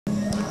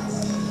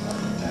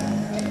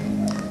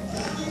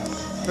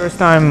First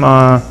time,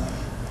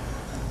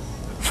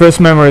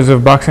 first memories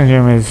of boxing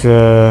gym is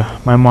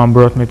my mom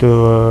brought me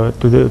to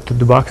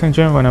the boxing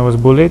gym when I was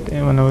bullied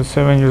and when I was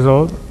 7 years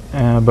old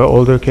by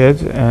older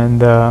kids,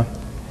 and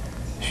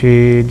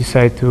she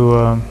decided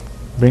to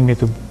bring me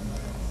to.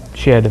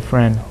 She had a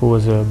friend who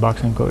was a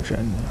boxing coach,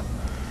 and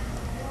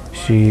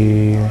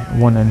she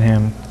wanted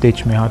him to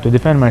teach me how to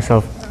defend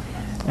myself,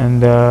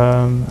 and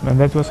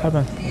that's what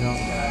happened. You know.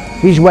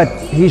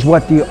 He's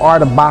what the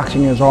art of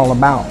boxing is all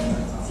about.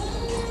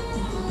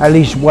 At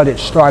least what it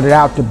started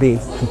out to be,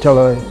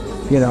 until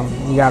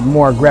you got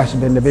more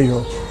aggressive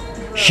individuals.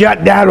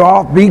 Shut that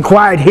off, be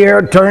quiet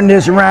here, turn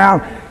this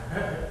around,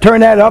 turn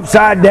that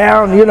upside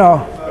down,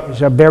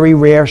 It's a very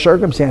rare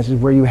circumstances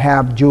where you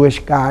have Jewish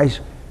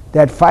guys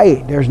that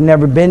fight. There's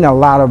never been a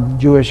lot of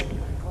Jewish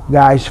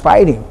guys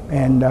fighting.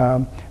 And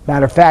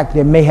matter of fact,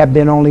 there may have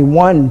been only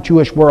one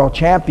Jewish world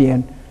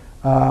champion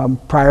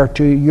prior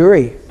to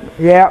Yuri.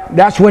 Yeah,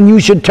 that's when you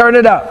should turn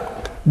it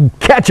up.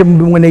 Catch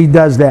him when he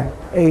does that.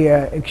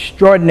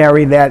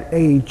 Extraordinary that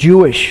a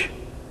Jewish,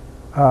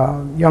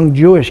 young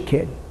Jewish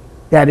kid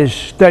that is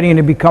studying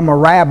to become a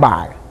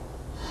rabbi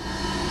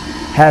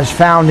has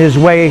found his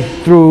way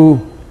through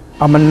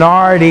a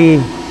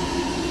minority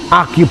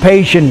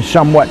occupation,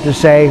 somewhat to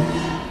say,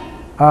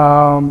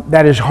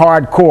 that is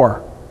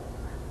hardcore,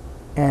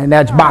 and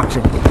that's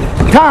boxing.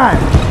 Time.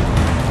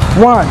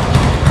 1,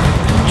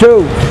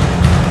 2,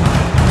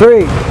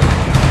 3,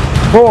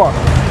 4,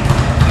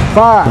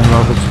 5. I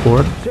love the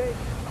sport.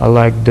 I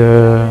like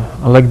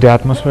the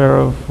atmosphere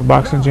of a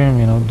boxing gym.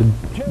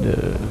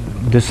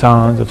 The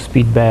sounds of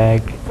speed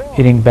bag,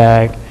 hitting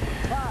bag,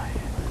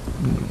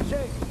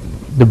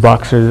 the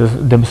boxers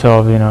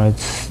themselves.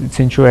 It's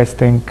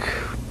interesting.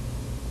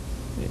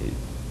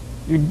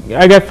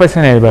 I got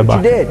fascinated by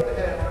boxing. You did.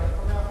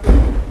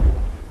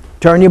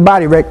 Turn your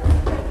body, Rick.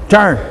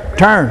 Turn,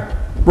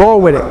 roll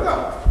with it.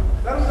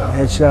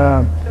 It's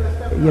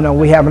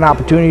we have an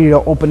opportunity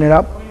to open it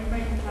up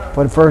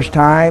for the first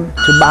time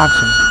to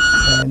boxing.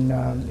 And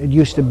it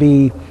used to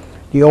be,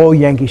 the old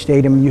Yankee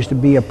Stadium used to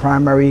be a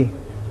primary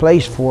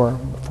place for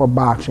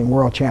boxing,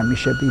 world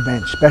championship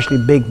events, especially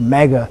big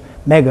mega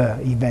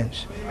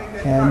events.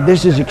 And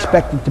this is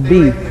expected to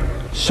be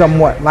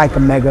somewhat like a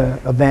mega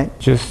event.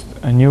 Just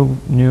a new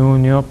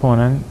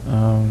opponent,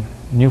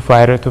 new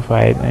fighter to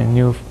fight, and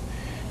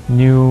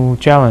new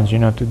challenge,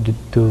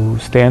 to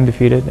stay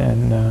undefeated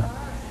and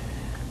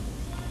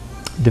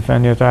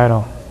defend your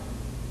title.